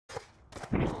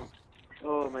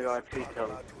my god, please tell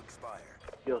me.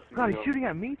 God, he's shooting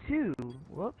at me too.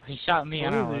 Whoops. He shot me. I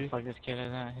don't know what the fuck this kid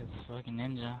is at. He's a fucking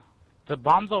ninja. The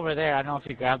bomb's over there. I don't know if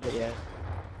he grabbed it yet.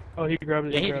 Oh, he grabbed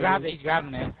it. Yeah, he's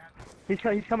grabbing it. He's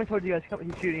coming towards you guys.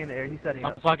 He's shooting in the air. He's setting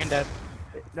I'm up. fucking dead.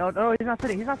 No, he's not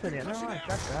setting. He's not setting it. No, I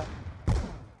shot that.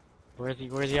 Where is he?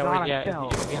 Where is he at?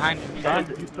 He's behind me.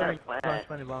 He's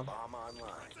funny bomb.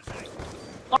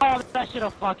 Oh, that should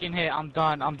have fucking hit. I'm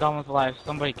done. I'm done with life.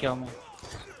 Somebody kill me.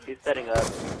 He's setting up.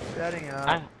 Setting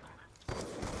up.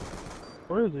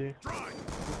 Where is he?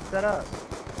 He's set up.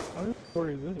 I don't know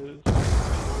where this is.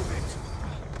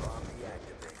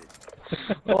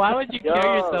 Why would you kill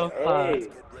yourself? Hey,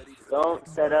 don't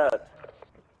set up.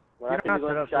 When You're not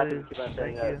set up, shot, please. keep on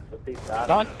setting Thank up. So please stop.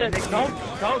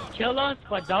 Don't kill us,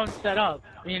 but don't set up.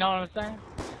 You know what I'm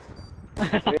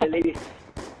saying? Really?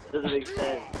 Doesn't make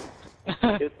sense.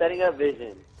 He was setting up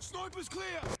Vision. Sniper's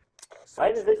clear. Why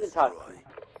is Vision talking?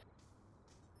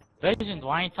 Visions,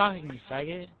 why ain't you talking to me,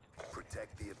 faggot?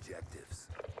 Protect the objectives.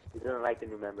 He doesn't like the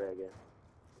new member, I guess.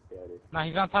 Yeah, it is. No,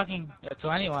 he's not talking to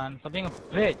anyone. Stop being a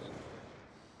bitch.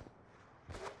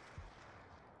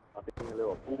 I'm being a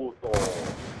little bulldoll.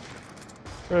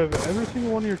 Trev, every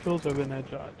single one of your kills have been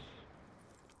headshots.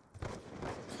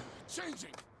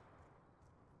 Changing.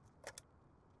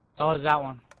 Oh, is that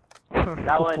one?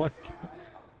 That one.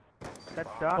 That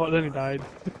shot. Oh, then he died.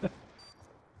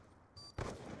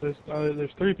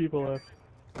 There's 3 people left.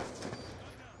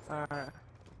 Alright.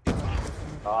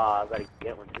 Oh, I gotta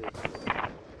get one too.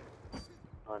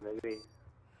 Oh, maybe.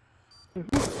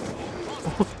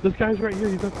 Oh, this guy's right here.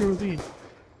 He's up here with me.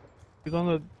 He's on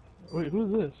the. Wait,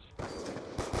 who's this?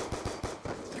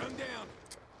 Gun down.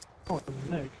 Oh, it's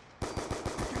Nick.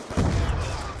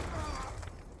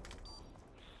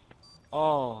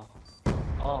 Oh.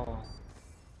 Oh.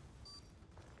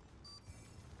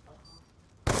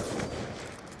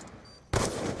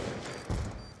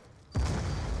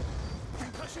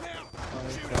 Concussion out.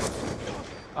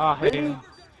 Oh, hey.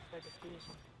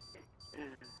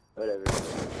 Whatever.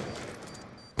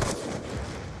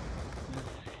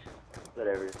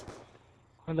 Whatever.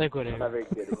 Like I'm not whatever. very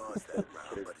good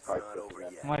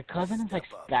at My cousin is like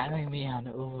spamming me on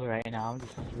Uber right now. I'm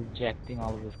just rejecting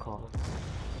all of his calls.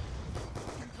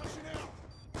 Concussion out.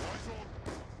 Eyes on.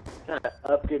 Trying to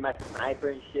upgrade my sniper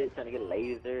and shit, trying to get a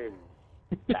laser and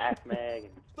fast mag.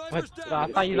 What? I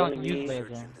thought you don't use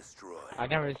laser. I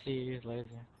never see you use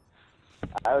laser.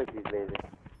 I always use laser.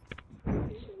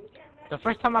 The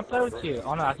first time I played with you,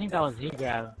 oh no, I think that was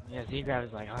Z-Grab. Yeah, Z-Grab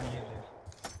is like, I don't use this.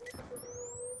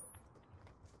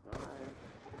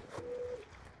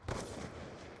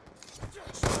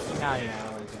 Now you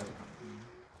know.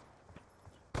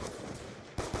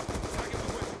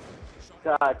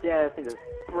 God damn, this thing is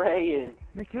spraying.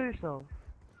 Nick, kill yourself.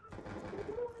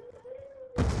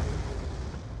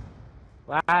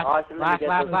 Last.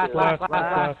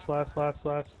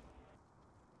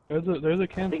 There's a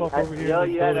can swap over here. Yo,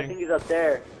 yeah, I think he's up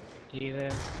there. See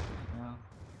this? No.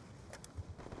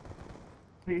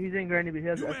 He's in Granny, but he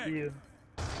has SCU.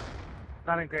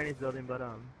 Not in Granny's building, but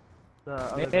the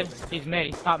other Mid? building. He's mid,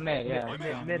 he's top mid,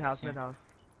 yeah. Mid house.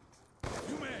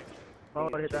 Oh,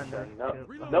 hit that down.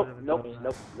 Nope,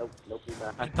 he's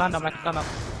not. I stunned him.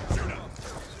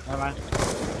 Never mind.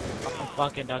 I'm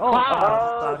fucking done. Oh,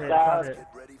 Oh, found it.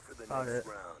 Found it.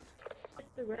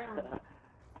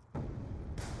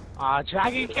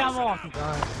 Dragon Camel! I'm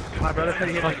done. My brother said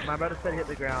he hit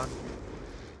the ground.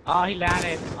 Oh, he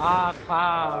landed.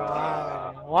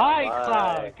 Cloud. Why,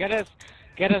 Cloud?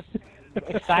 Get us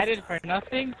excited for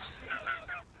nothing?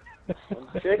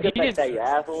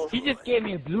 He just gave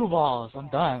me blue balls. I'm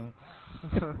done.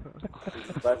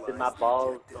 Busted my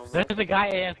balls. There's a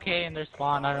guy AFK in their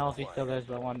spawn. I don't know if he still is,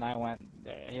 the one I went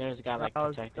there. There's a guy like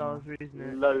protecting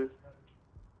him. Low.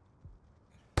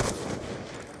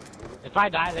 If I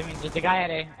die, that means there's a guy at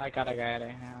A. I got a guy at A.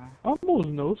 Yeah. I almost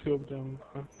no-scoped him.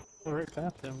 Right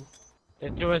past him. They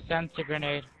threw a sensor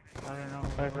grenade. I don't know.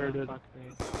 I heard it.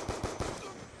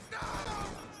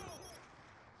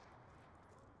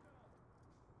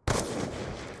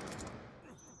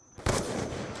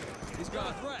 He's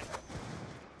got a threat.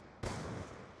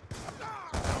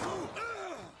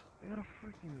 I got a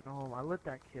freaking gnome. I lit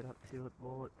that kid up too with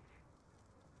bullets.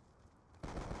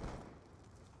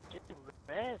 Dude,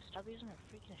 Rev, stop using a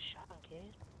freaking shot,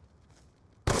 kid.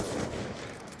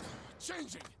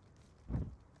 Changing.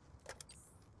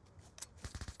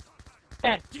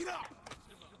 Dead. Get up.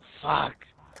 Fuck.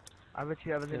 I bet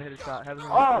you haven't hit a shot.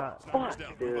 Oh, fuck,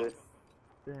 dude.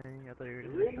 Dang, I thought you were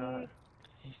gonna hit a shot.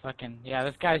 He fucking, yeah,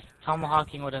 this guy's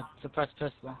tomahawking with a suppressed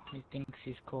pistol. He thinks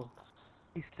he's cool.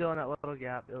 He's still in that little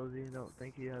gap, Ilzy. Don't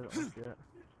think he has it yet.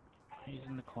 He's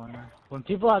in the corner. When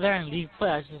people are there in league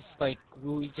play, I just like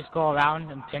we just go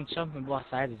around and pinch them and go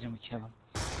outside and we kill them.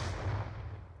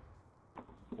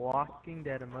 Walking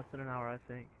Dead in less than an hour, I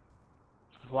think.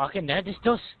 Walking Dead,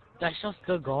 that show's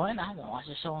still going. I haven't watched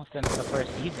the show since the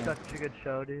first season. Such a good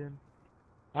show, dude.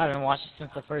 I haven't watched it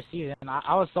since the first season.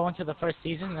 I was so into the first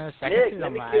season and the second Nick, season.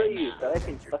 let me I'm kill like, you so I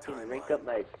can fucking rank up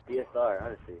my DSR.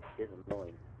 Honestly, it's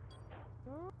annoying.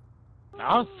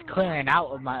 I was clearing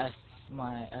out with my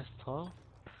S12.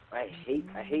 I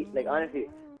hate, like, honestly,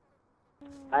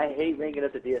 I hate ranking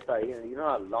up the DSR. You know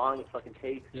how long it fucking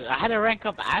takes? Dude, I had to rank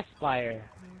up Aspire.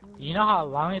 You know how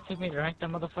long it took me to rank that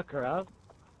motherfucker up?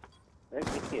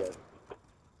 Rank me up.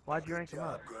 Why'd you rank him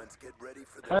up?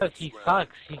 Cause he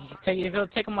sucks. It'll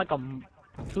take him like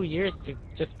 2 years to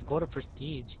just go to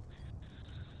Prestige.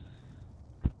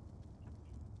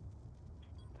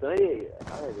 Somebody,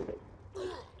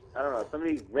 I don't know,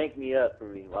 somebody rank me up for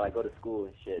me while I go to school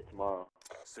and shit tomorrow.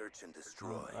 Search and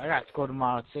destroy. I got school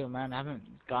tomorrow too, man. I haven't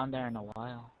gone there in a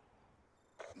while.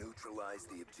 Neutralize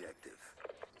the objective.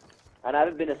 And I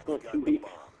haven't been to school in 2 weeks.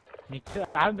 Me too.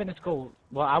 I haven't been to school.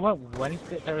 Well, I went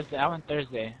Wednesday, Thursday. I went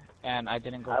Thursday, and I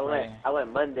didn't go Friday. I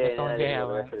went Monday, That's and the I only didn't day go I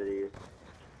the went. rest of the year.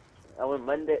 I went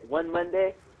one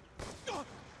Monday.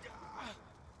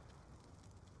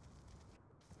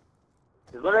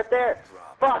 There's one right there.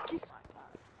 Fuck.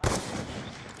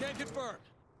 Can't confirm.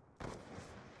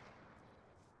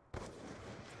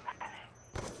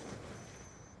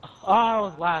 Oh, I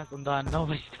was last. I'm done.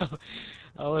 Nobody still.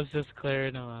 I was just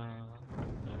clearing around.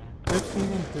 15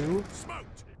 and 2.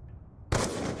 Smoked.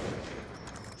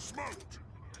 Smoked.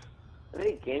 I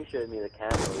think game showed me the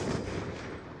camera.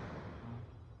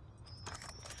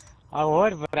 I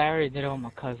would, but I already did it with my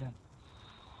cousin.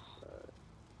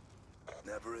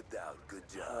 Never a doubt. Good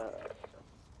job.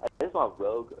 I just want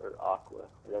Rogue or Aqua,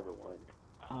 whatever one.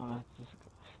 Oh, it's just.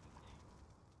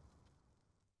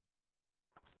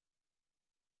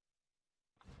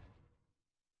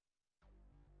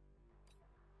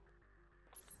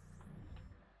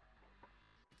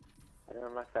 I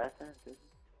don't like fast answers.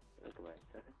 Look at my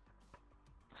second.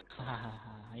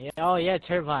 Yeah, oh yeah,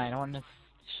 Turbine. I want to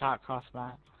shot cross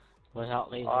map without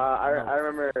laser. I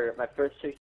remember my first 6